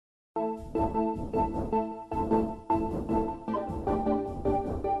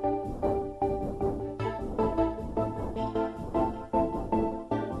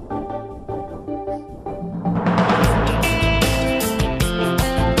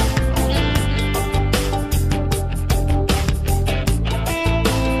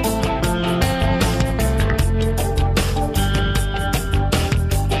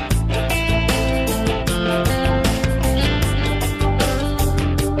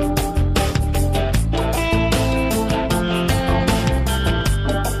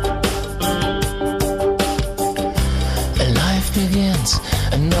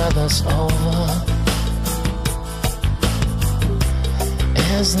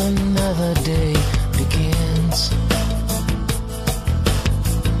another day begins.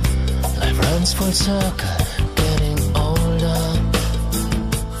 Life runs full circle, getting older.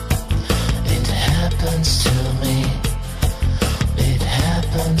 It happens to me, it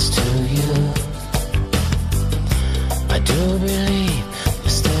happens to you. I do believe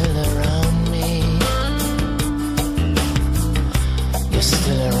you're still around me. You're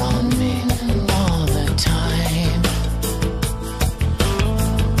still around me all the time.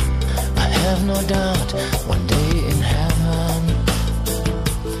 I have no doubt one day in heaven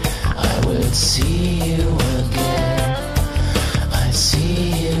I will see you again. I see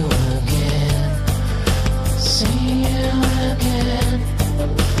you again. See you again.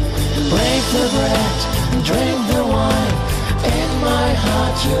 Break the bread and drink the wine. In my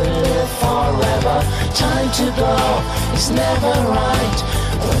heart you live forever. Time to go, it's never right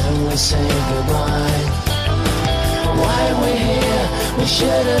when we say goodbye. While we're here, we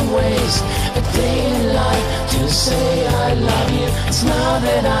shouldn't waste a day in life to say I love you. It's now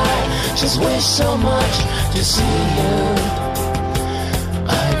that I just wish so much to see you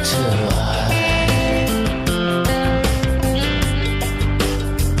eye to eye.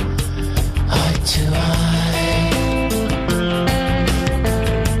 Eye to eye.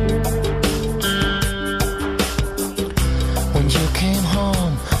 When you came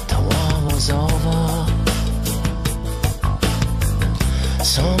home, the war was over.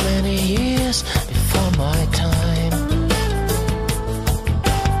 So many years before my time.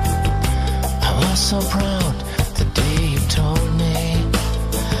 I was so proud the day you told me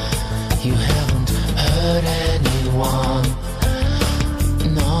you haven't hurt anyone,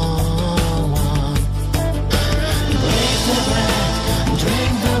 no one. Break the bread,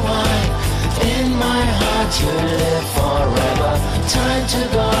 drink the wine. In my heart you live forever. Time to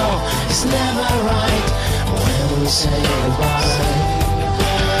go, it's never right when we say goodbye.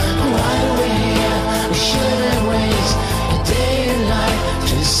 While we're here, we shouldn't waste a day in life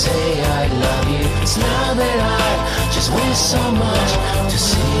to say I love you. It's now that I just wish so much to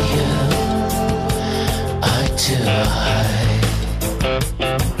see you eye to eye.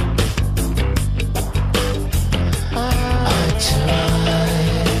 Eye to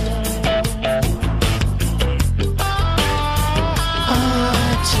eye.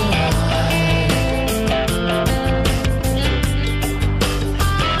 Eye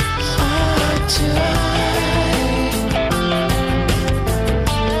to eye.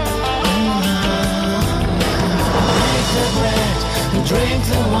 Drink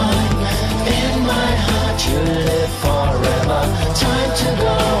the wine. In my heart you live forever. Time to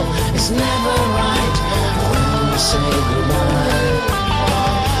go, it's never right when we say goodbye.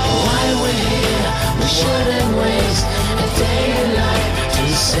 While we're here, we shouldn't waste a day in life to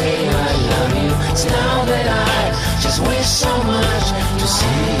say I love you. It's now that I just wish so much to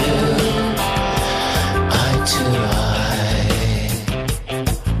see you eye to eye.